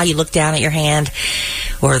 but now you look down at your hand,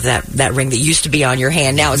 or that ring that used to be on your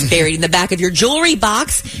hand. Now it's buried in the back of your jewelry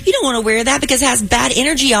box. You don't want to wear that because it has bad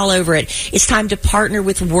energy all over it. It's time to partner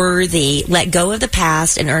with Worthy. Let go of the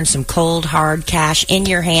past and earn some cold, hard cash in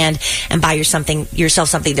your hand and buy yourself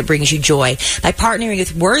something that brings you joy. By partnering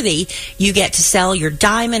with Worthy, you get to sell your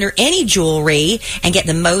diamond or any jewelry and get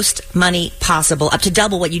the most money possible, up to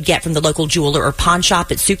double what you'd get from the local jeweler or pawn shop.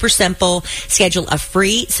 It's super simple. Schedule a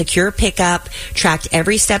free, secure pickup, tracked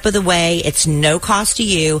every step of the way. It's no cost to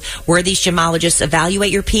you. Worthy's gemologists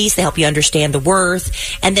evaluate your piece. They help you understand the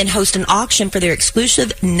worth and then host an auction for their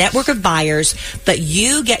exclusive network of buyers. But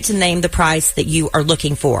you get to name the price that you are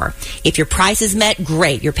looking for. If your price is met,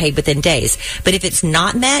 great. You're paid within days. But if it's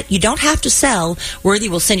not met, you don't have to sell. Worthy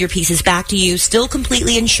will send your pieces back to you, still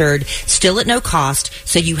completely insured, still at no cost,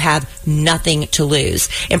 so you have nothing to lose.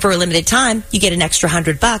 And for a limited time, you get an extra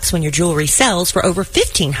 $100 when your jewelry sells for over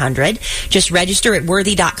 $1,500. Just register at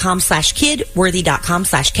worthy.com/kid,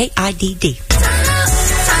 worthy.com/KIDD.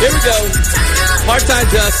 Here we go. Part-Time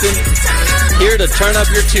Justin, here to turn up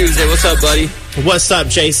your Tuesday. What's up, buddy? What's up,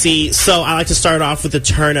 JC? So I like to start off with the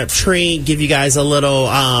turnip tree, give you guys a little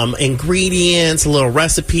ingredients, a little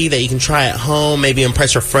recipe that you can try at home, maybe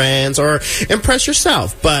impress your friends or impress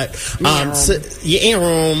yourself. But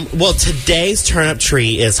today's turnip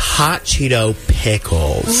tree is hot Cheeto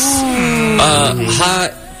pickles.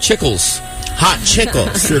 Hot chickles. Hot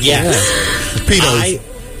chickles. Yes. Pedos.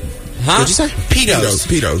 What'd you say? Pedos.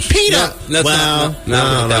 Pedo. No,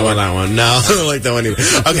 that one. No, I don't like that one either.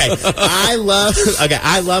 Okay, I love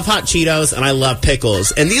hot Cheetos and I love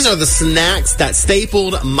pickles. And these are the snacks that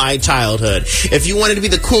stapled my childhood. If you wanted to be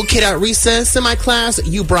the cool kid at recess in my class,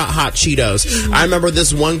 you brought hot Cheetos. I remember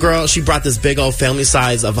this one girl, she brought this big old family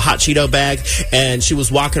size of hot Cheeto bag, and she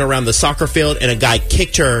was walking around the soccer field, and a guy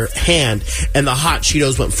kicked her hand, and the hot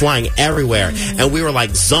Cheetos went flying everywhere. And we were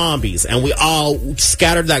like zombies, and we all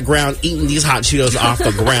scattered that ground around eating these hot Cheetos off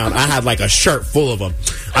the ground. I had like a shirt full of them.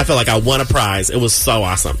 I felt like I won a prize. It was so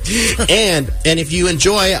awesome. And if you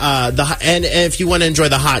enjoy if you want to enjoy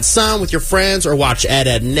the hot sun with your friends or watch Ed,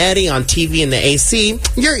 Edd n Eddy on TV in the AC,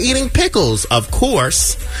 you're eating pickles, of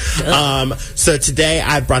course. So today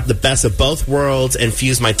I brought the best of both worlds and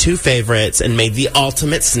fused my two favorites and made the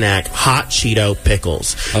ultimate snack, hot Cheeto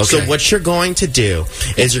pickles. Okay. So what you're going to do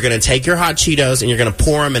is you're going to take your hot Cheetos and you're going to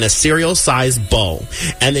pour them in a cereal-sized bowl.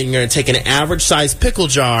 And then you're going to take an average-sized pickle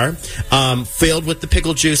jar filled with the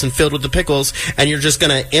pickle juice and filled with the pickles, and you're just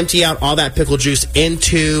going to empty out all that pickle juice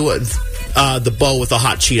into the bowl with the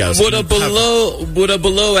hot Cheetos. Would a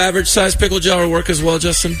below average size pickle jar work as well,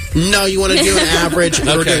 Justin? No, you want to do an average.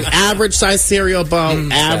 Okay. We're doing average size cereal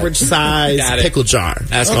bowl, average size pickle jar.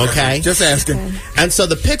 Okay, just asking. And so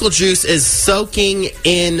the pickle juice is soaking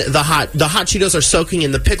in the hot Cheetos are soaking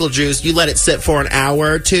in the pickle juice. You let it sit for an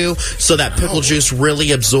hour or two so that pickle juice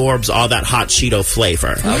really absorbs all that hot Cheeto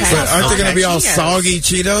flavor. Okay. But aren't they going to be all soggy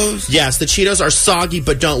Cheetos? Yes, the Cheetos are soggy,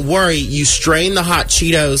 but don't worry. You strain the hot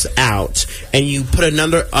Cheetos out and you put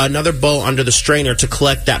another bowl under the strainer to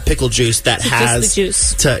collect that pickle juice that has the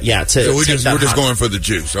juice. So we're just going for the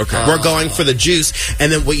juice. Okay. We're going for the juice,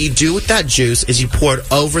 and then what you do with that juice is you pour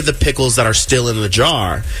it over the pickles that are still in the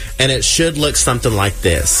jar, and it should look something like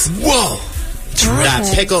this. Whoa!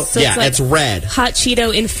 That pickle, So it's red. Hot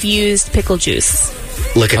Cheeto infused pickle juice.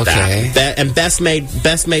 Look at that. And best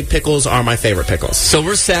made pickles are my favorite pickles. So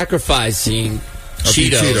we're sacrificing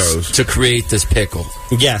Cheetos to create this pickle.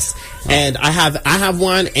 Yes. And I have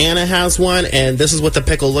one, Anna has one, and this is what the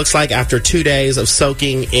pickle looks like after 2 days of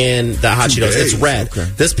soaking in the hot Cheetos. It's red. Okay.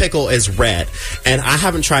 This pickle is red. And I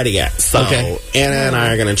haven't tried it yet. So Anna and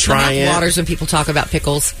I are going to try it. Waters when people talk about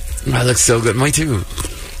pickles. That looks so good. Mine too.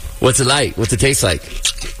 What's it like? What's it taste like?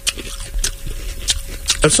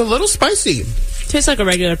 It's a little spicy. Tastes like a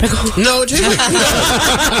regular pickle. No, it tastes like...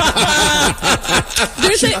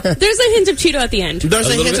 There's a hint of Cheeto at the end. There's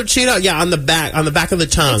a hint of Cheeto, on the back of the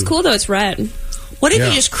tongue. It's cool though, it's red. What if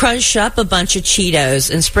you just crunch up a bunch of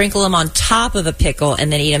Cheetos and sprinkle them on top of a pickle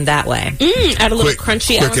and then eat them that way? Add a little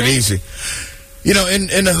crunchy quick element. and easy. You know,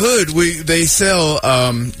 in the hood, they sell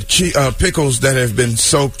pickles that have been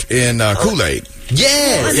soaked in Kool-Aid.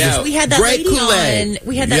 Yes. We had that Great lady Kool-Aid. on.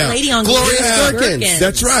 We had that lady on Gloria Gherkins.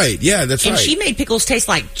 That's right. Yeah, that's right. And she made pickles taste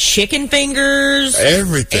like chicken fingers.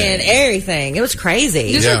 Everything. And everything. It was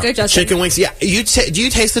crazy. These are good, Justin. Chicken wings. Yeah. Do you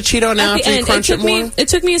taste the Cheeto now after you crunch it more? It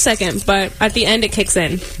took me a second, but at the end it kicks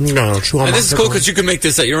in. No, true. And this is cool because you can make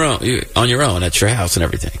this at your own, on your own at your house and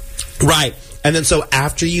everything. Right. And then so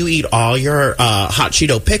after you eat all your hot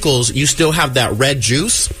Cheeto pickles, you still have that red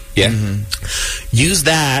juice. Yeah. Mm-hmm. Use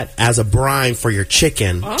that as a brine for your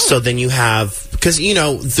chicken. Oh. So then you have... Because,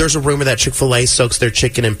 there's a rumor that Chick-fil-A soaks their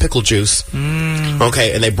chicken in pickle juice.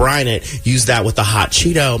 Okay, and they brine it. Use that with the hot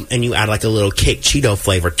Cheeto, and you add like a little cake Cheeto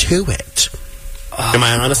flavor to it. Am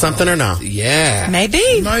I onto something or no? Yeah. Maybe.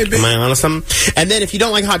 Am I onto something? And then if you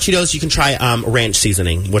don't like hot Cheetos, you can try ranch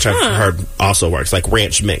seasoning, which I've heard also works, like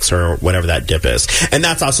ranch mix or whatever that dip is. And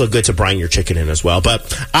that's also good to brine your chicken in as well.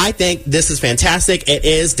 But I think this is fantastic. It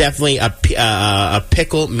is definitely a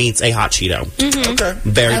pickle meets a hot Cheeto. Mm-hmm. Okay.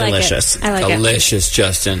 Very delicious. I like delicious,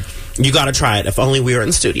 Justin. You got to try it. If only we were in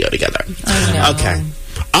the studio together. I know. Okay.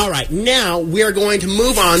 All right, now we are going to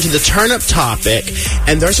move on to the turn-up topic,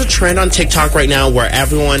 and there's a trend on TikTok right now where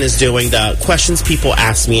everyone is doing the questions people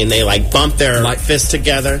ask me, and they bump their fists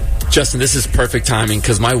together. Justin, this is perfect timing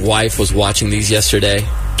because my wife was watching these yesterday.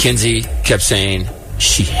 Kinsey kept saying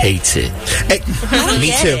she hates it. Hey, I don't me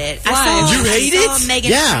get too. it. I saw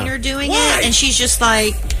Megan Trainor doing it, and she's just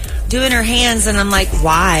doing her hands, and I'm like,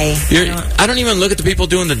 why? I don't even look at the people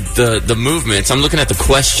doing the movements. I'm looking at the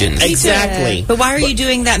questions. Exactly. But why are you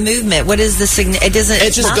doing that movement? What is the it doesn't...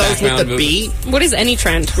 It just goes with the beat. What is any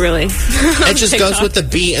trend, really? It just goes with the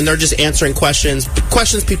beat, and they're just answering questions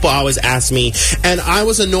people always ask me. And I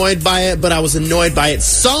was annoyed by it, but I was annoyed by it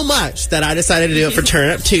so much that I decided to do it for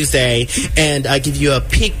Turn Up Tuesday and give you a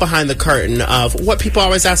peek behind the curtain of what people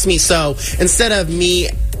always ask me. So instead of me...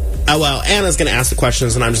 Anna's going to ask the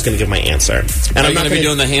questions, and I'm just going to give my answer. And I'm not going to be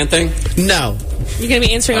doing the hand thing? No. You're going to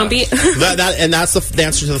be answering on beat? And that's the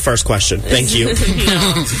answer to the first question. Thank you. All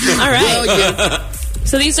right.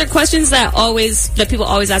 So these are questions that people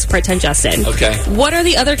always ask part-time Justin. Okay. What are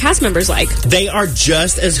the other cast members like? They are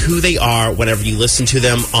just as who they are whenever you listen to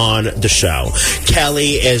them on the show.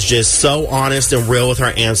 Kelly is just so honest and real with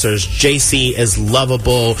her answers. JC is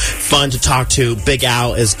lovable, fun to talk to. Big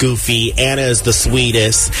Al is goofy. Anna is the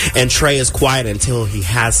sweetest. And Trey is quiet until he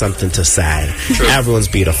has something to say. True. Everyone's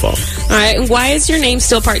beautiful. All right. And why is your name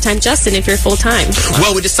still part-time Justin if you're full-time?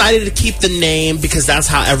 Well, we decided to keep the name because that's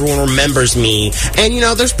how everyone remembers me. And,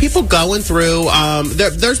 there's people going through,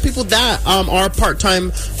 there's people that are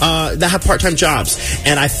part-time, that have part-time jobs.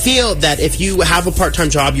 And I feel that if you have a part-time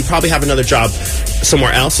job, you probably have another job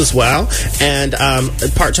somewhere else as well. And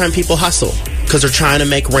part-time people hustle because they're trying to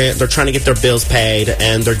make rent, they're trying to get their bills paid,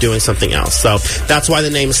 and they're doing something else. So that's why the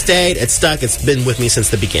name stayed. It's stuck. It's been with me since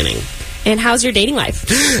the beginning. And how's your dating life?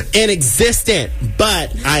 Inexistent,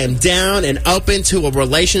 but I am down and open to a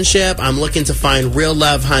relationship. I'm looking to find real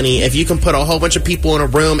love, honey. If you can put a whole bunch of people in a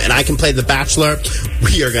room and I can play The Bachelor,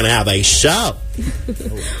 we are going to have a show.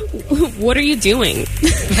 What are you doing?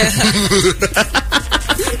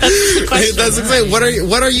 That's exactly.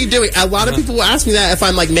 What are you doing? A lot of people will ask me that if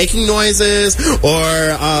I'm like making noises or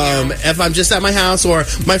if I'm just at my house or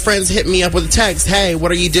my friends hit me up with a text. Hey, what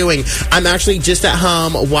are you doing? I'm actually just at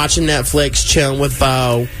home watching Netflix, chilling with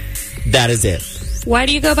Bo. That is it. Why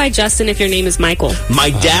do you go by Justin if your name is Michael? My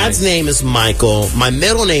dad's name is Michael. My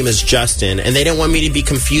middle name is Justin, and they didn't want me to be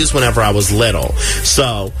confused whenever I was little.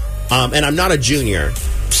 So, and I'm not a junior.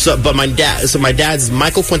 But my dad's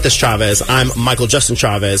Michael Fuentes Chavez. I'm Michael Justin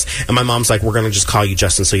Chavez, and my mom's like, we're gonna just call you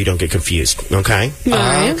Justin so you don't get confused. Okay. All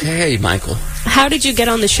right. Okay, Michael. How did you get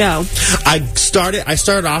on the show? I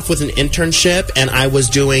started off with an internship, and I was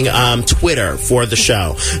doing Twitter for the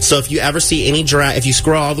show. So if you ever see any if you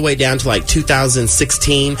scroll all the way down to like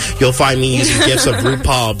 2016, you'll find me using gifs of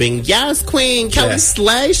RuPaul being, yes, Queen, Kelly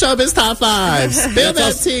Slay, Showbiz Top 5, spill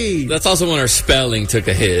that tea. That's also when her spelling took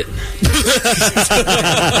a hit.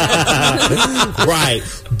 Right.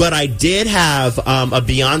 But I did have a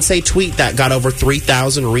Beyonce tweet that got over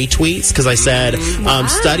 3,000 retweets because I said,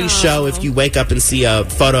 studies show if you wake up and see a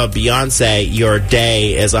photo of Beyonce, your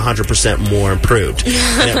day is 100% more improved.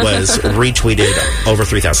 And it was retweeted over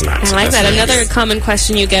 3,000 times. I like that. Another common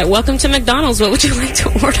question you get, welcome to McDonald's. What would you like to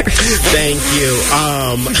order? Thank you.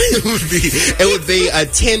 It would be a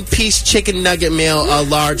 10-piece chicken nugget meal, a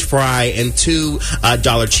large fry, and $2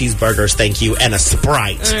 cheeseburgers, thank you, and a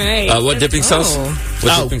Sprite. All right. What dipping sauce?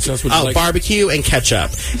 What dipping sauce would you like? Barbecue and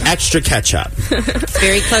ketchup. Extra ketchup.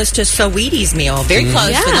 Very close to Saweetie's meal. Very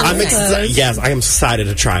close. Yeah. Yes, I am excited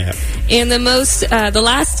to try it. And the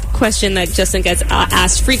last question that Justin gets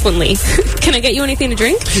asked frequently, can I get you anything to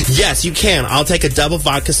drink? Yes, you can. I'll take a double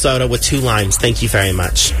vodka soda with 2 limes. Thank you very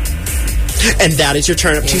much. And that is your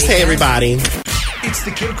Turn Up Tuesday, everybody. It's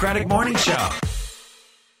the Kid Craddock Morning Show.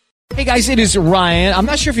 Hey guys, it is Ryan. I'm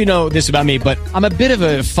not sure if you know this about me, but I'm a bit of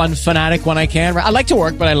a fun fanatic when I can. I like to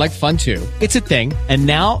work, but I like fun too. It's a thing. And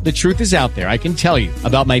now the truth is out there. I can tell you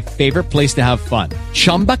about my favorite place to have fun.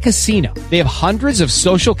 Chumba Casino. They have hundreds of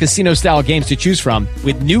social casino style games to choose from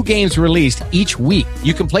with new games released each week.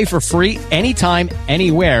 You can play for free anytime,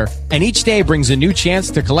 anywhere. And each day brings a new chance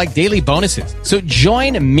to collect daily bonuses. So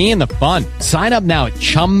join me in the fun. Sign up now at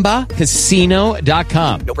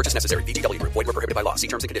ChumbaCasino.com. No purchase necessary. VGW Group. Void where prohibited by law. See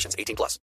terms and conditions. 18+.